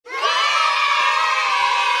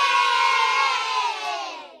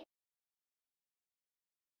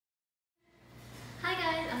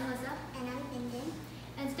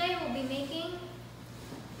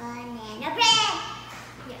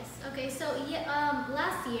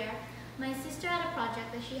last year, my sister had a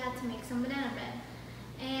project that she had to make some banana bread.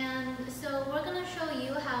 And so we're going to show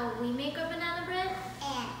you how we make our banana bread.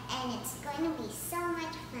 And it's going to be so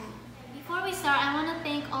much fun. Before we start, I want to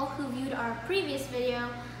thank all who viewed our previous video,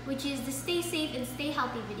 which is the Stay Safe and Stay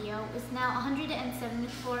Healthy video. It's now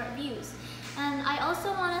 174 views. And I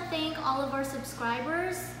also want to thank all of our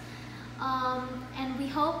subscribers. And we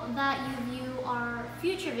hope that you view our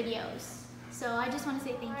future videos. So I just want to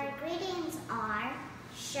say thank you. Our ingredients are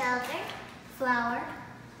sugar, Flour,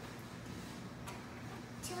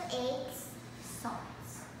 2 eggs, salt,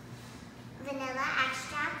 vanilla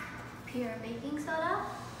extract, pure baking soda,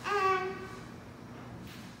 and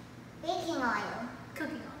baking oil.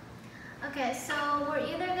 cooking oil. Okay, so we're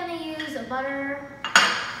either going to use butter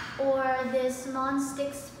or this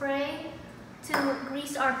non-stick spray to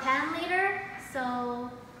grease our pan later. So,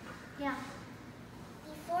 yeah.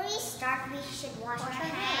 Before we start, we should wash our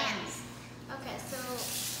hands. Okay, so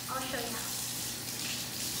I'll show you how.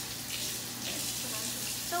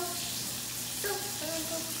 Soap.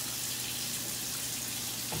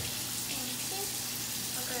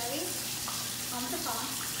 Okay, ready? On the top.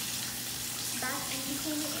 Back in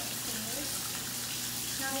between the fingers.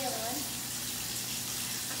 Now the other one.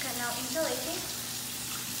 Okay, now interlacing.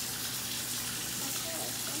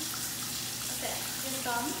 Okay, your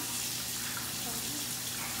thumb.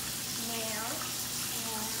 Nail.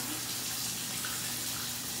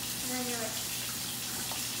 And then your wrist.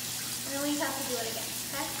 And then we have to do it again,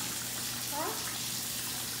 okay? What?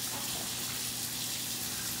 Okay.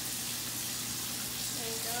 There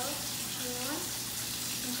you go. Other one.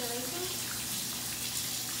 Interlacing.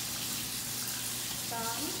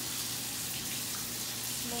 Thumb.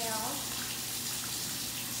 Nail.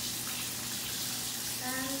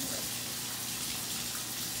 And wrist.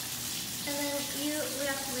 And then we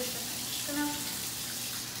have to lift the pen.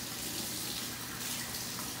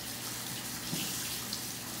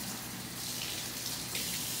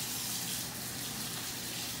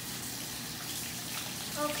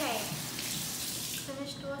 Okay,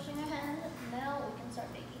 finished washing your hands. Now we can start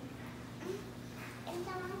baking. And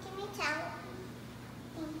someone give me a towel.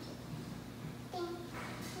 Thank you. Thank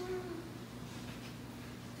you.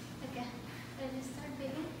 Okay, ready to start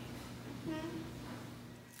baking?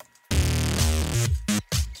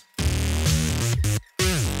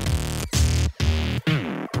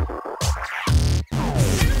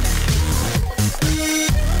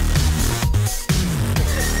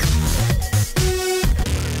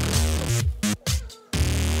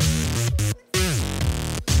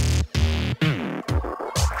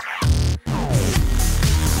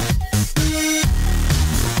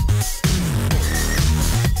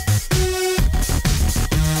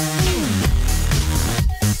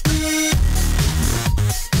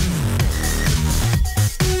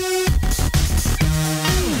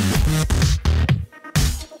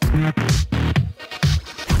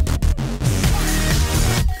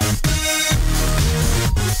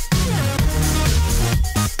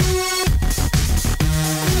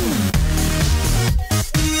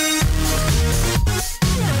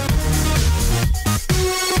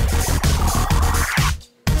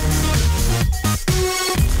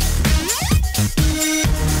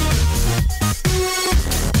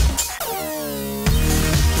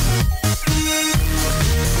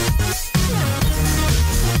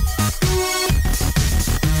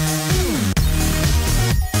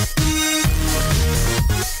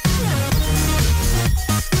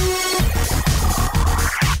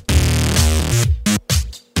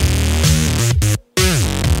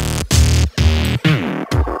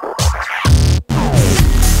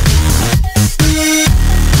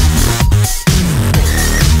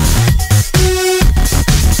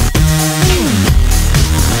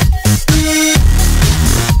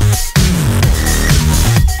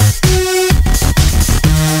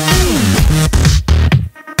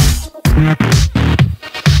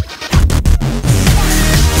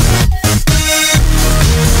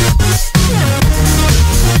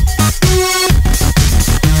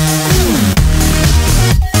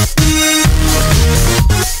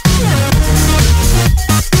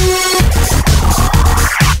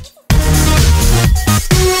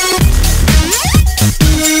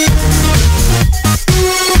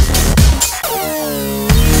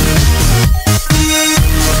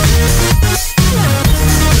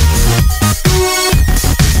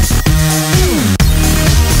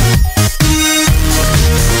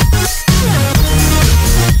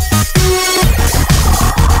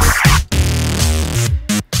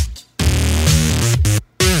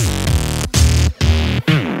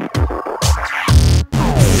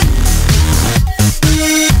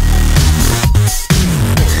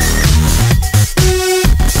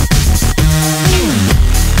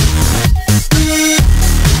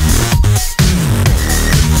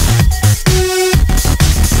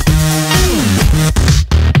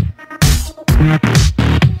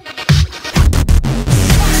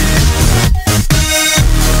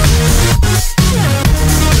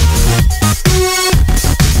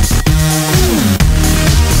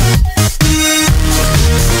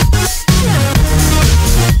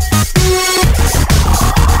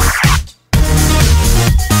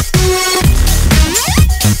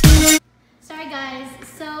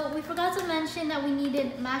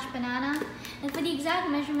 with mashed banana. And for the exact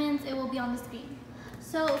measurements, it will be on the screen.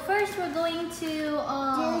 So first we're going to do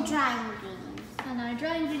the dry ingredients. And our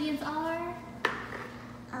dry ingredients are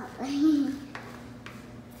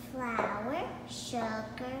flour,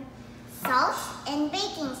 sugar, salt, and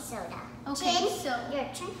baking soda. Okay, Jen, so your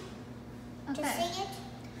turn. okay. Just say it.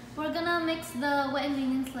 We're gonna mix the wet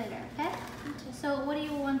ingredients later, okay? So what do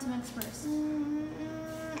you want to mix first?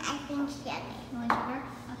 I think sugar. You want sugar?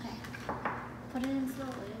 Okay. Put it in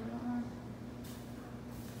slowly. We don't want...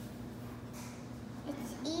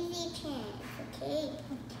 It's easy, Jen. It's okay.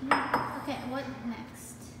 Okay, what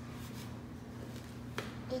next?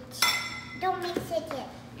 Don't mix it yet.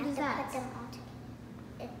 You What is have to that? put them all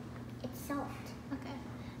together. It's salt. Okay.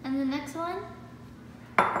 And the next one?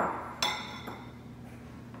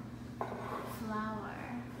 Flour.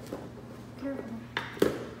 Careful.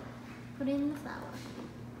 Put in the flour.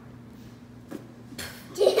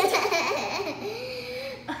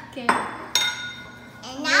 Okay.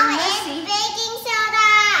 And now it's messy. baking soda.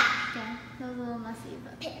 Okay. That was a little messy,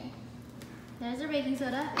 but okay. There's the baking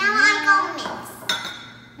soda. Now I go mix.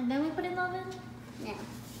 And then we put in the oven? No.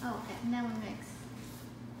 Oh, okay. And then we mix.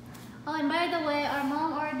 Oh, and by the way, our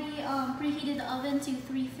mom already preheated the oven to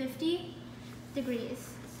 350 degrees.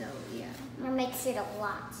 So, yeah. I'm gonna mix it a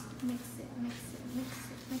lot. Mix it, mix it, mix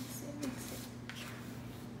it, mix it, mix it.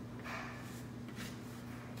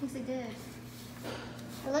 Mix it good.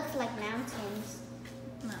 It looks like mountains.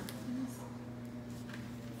 Mountains.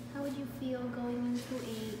 How would you feel going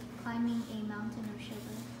into climbing a mountain of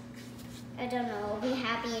sugar? I don't know. I'll be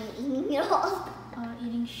happy and eating it all.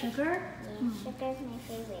 Eating sugar? Sugar's my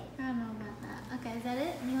favorite. I don't know about that. Okay, is that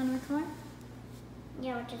it? You want to mix more?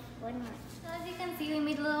 Yeah, just one more. So as you can see, we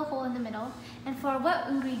made a little hole in the middle. And for what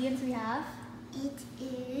ingredients we have? It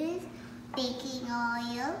is baking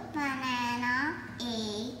oil, banana,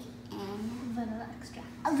 egg, and Vanilla extract.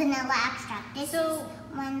 vanilla extract. This So- is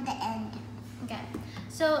one the end. Okay,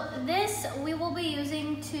 so this we will be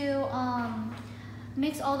using to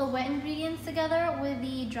mix all the wet ingredients together with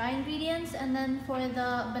the dry ingredients, and then for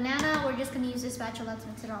the banana, we're just gonna use this spatula to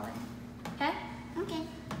mix it all in. Okay? Okay.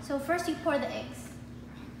 So first you pour the eggs.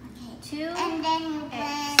 Okay. 2 And then you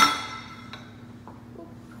eggs. blend. Ooh,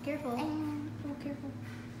 careful. And Oh, careful.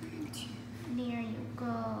 There you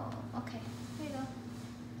go. Okay, there you go.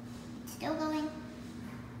 still going.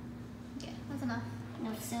 Okay, that's enough. No,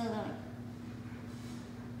 still going.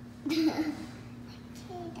 Okay,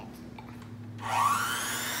 that's enough.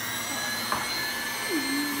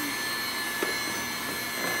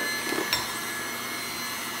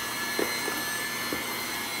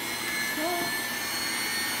 Slow.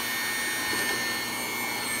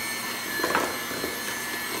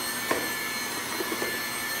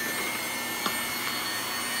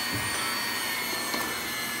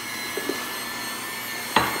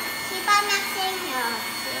 Keep on mixing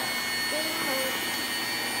your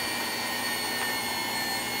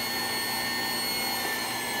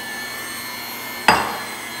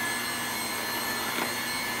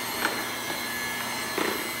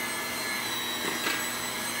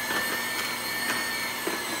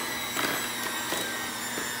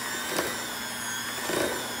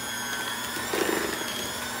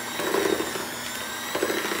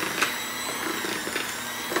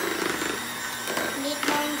Make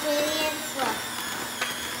more ingredients. Look.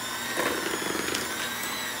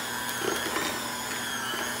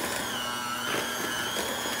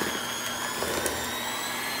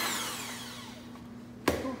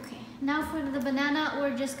 Okay, now for the banana,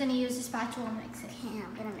 we're just gonna use the spatula and mix it. Okay,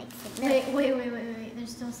 I'm gonna mix it. Wait.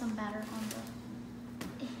 There's still some batter on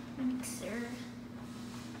the mixer.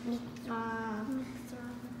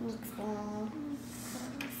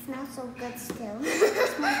 Smells so good still.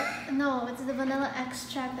 No, it's the vanilla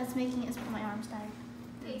extract that's making it. My arm's tired.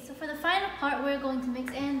 Okay, so for the final part, we're going to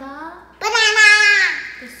mix in the Banana!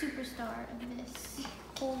 superstar of this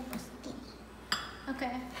whole recipe.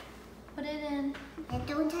 Okay, put it in. And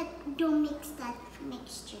don't mix that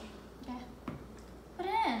mixture. Okay, put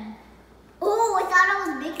it in. Oh, I thought I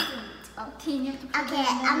was mixing it. Oh, Teen, you have to put Okay, it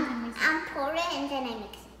in, then you can mix it. I'm pouring and then I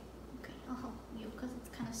mix it. Okay, I'll help you because it's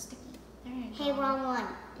kind of sticky. There you Hey, go. wrong one.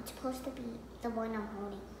 It's supposed to be the one I'm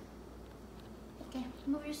holding. Okay,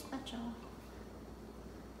 move your spatula.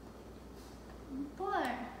 Pour.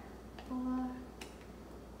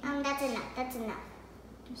 That's enough. That's enough.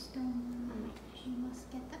 Just don't. You must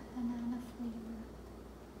get that banana flavor.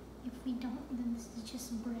 If we don't, then this is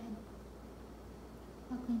just bread.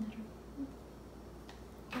 I'll clean that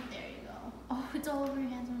up. There you go. Oh, it's all over your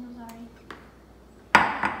hands. I'm so sorry.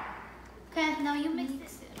 Okay, now you mix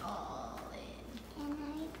it all in. Can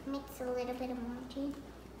I mix a little bit more, Jean?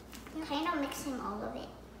 Kind of mixing all of it.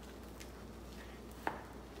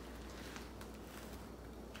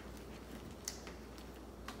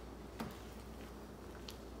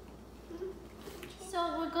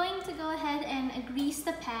 So we're going to go ahead and grease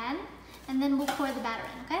the pan, and then we'll pour the batter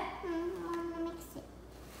in, okay? I'm gonna mix it.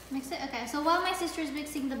 Mix it? Okay, so while my sister is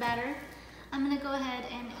mixing the batter, I'm gonna go ahead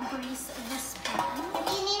and grease this pan. If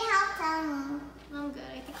you need help, tell me. I'm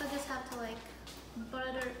good. I think I'll just have to like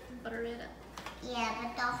butter it up. Yeah,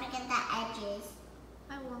 but don't forget the edges.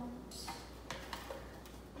 I won't.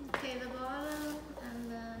 Okay, the bottom,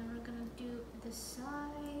 and then we're gonna do the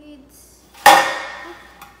sides.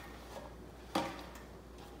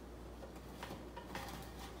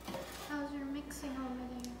 How's your mixing over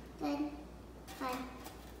there? Good. Fun.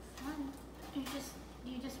 Fun.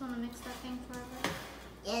 You just want to mix that thing forever?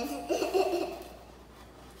 Yes.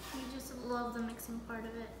 You just love the mixing part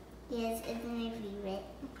of it. Yes, it's my favorite.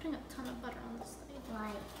 I'm putting a ton of butter on this side.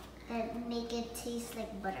 Why? That make it taste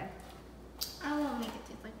like butter. I won't make it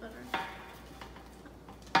taste like butter.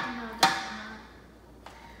 No, definitely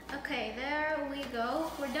not. Okay, there we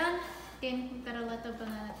go. We're done. Then we gotta let the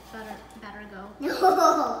batter go. No. You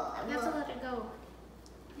have to let it go.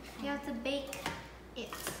 You have to bake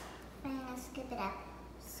it. I'm gonna scoop it up.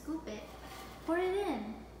 Scoop it. Pour it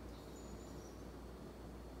in.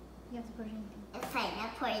 You have to pour it in. It's fine, I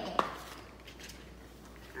pour it in.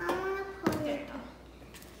 I wanna pour There it.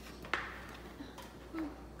 you go.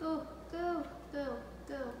 Go, go, go,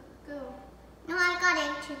 go, go. No, I got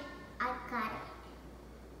it. I got it.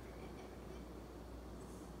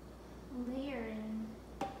 Layering.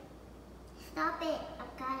 Stop it. I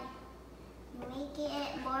got it. Make it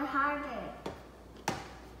more harder.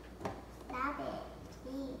 Stop it.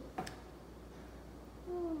 Please.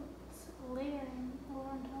 It's layering all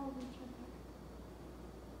on top of each other.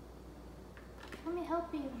 Let me help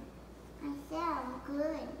you. I said I'm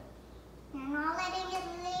good. You're not letting it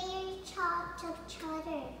layer chop each other. Stop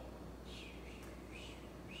it.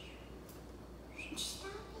 I'm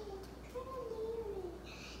trying to layer it.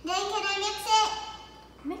 Then can I mix it?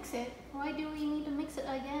 Mix it? Why do we need to mix it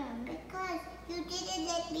again? Because you didn't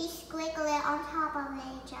let me squiggle it on top of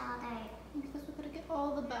each other. Because we gotta get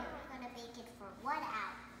all the batter. I'm gonna bake it for 1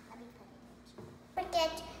 hour. Let me put it in.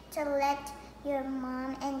 Forget to let your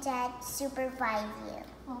mom and dad supervise you.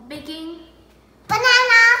 Well, baking.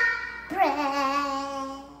 Banana bread.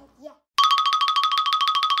 Yeah.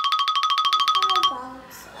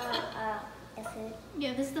 The food.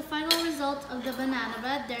 Yeah, this is the final result of the banana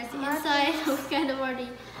bread. There's the inside. We've kind of already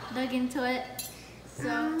dug into it. So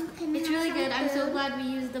can it's we really have good. some I'm so food? glad we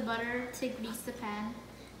used the butter to grease the pan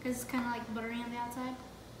because it's kind of like buttery on the outside.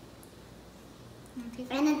 Okay.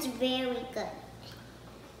 And it's very good.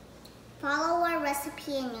 Follow our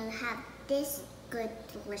recipe and you'll have this good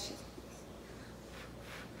deliciousness.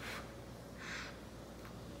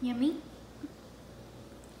 Yummy.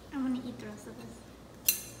 I'm gonna eat the rest of this.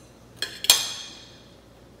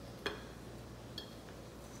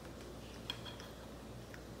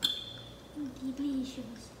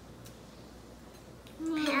 Delicious.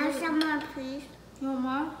 Have some more, please. You want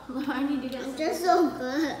more? I need to get some. It's just so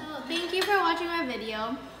good. So, thank you for watching my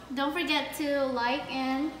video. Don't forget to like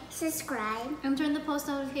and Subscribe. turn the post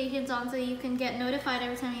notifications on so you can get notified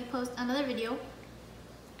every time we post another video.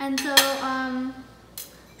 And so,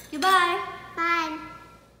 goodbye. Bye.